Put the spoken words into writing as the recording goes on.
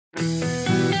Started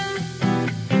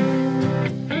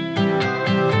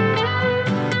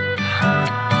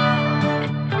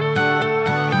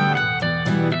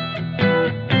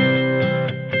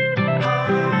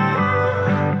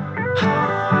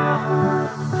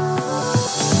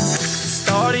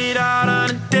out on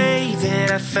a day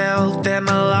that I felt that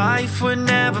my life would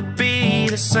never be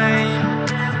the same.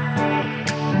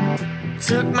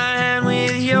 Took my hand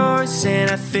with yours and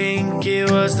I think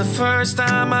it was the first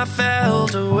time I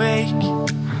felt awake.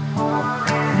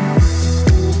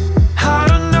 I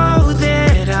don't know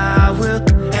that I will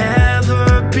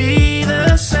ever be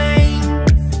the same,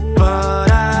 but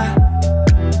I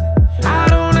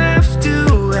don't have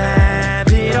to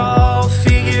have it all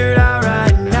figured out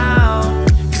right now.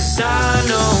 'Cause I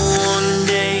know one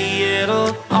day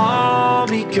it'll all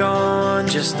be gone,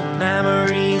 just a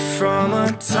memory from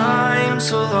a time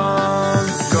so long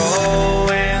ago.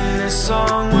 And this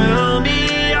song will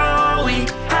be all we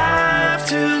have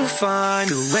to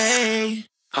find a way,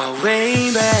 our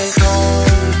way back home.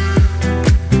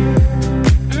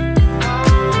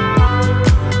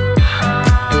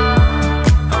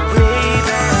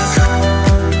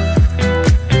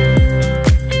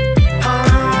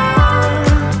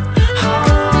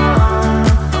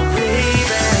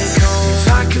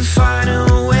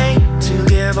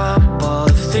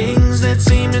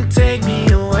 Seem to take me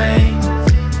away,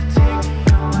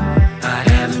 I'd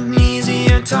have an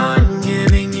easier time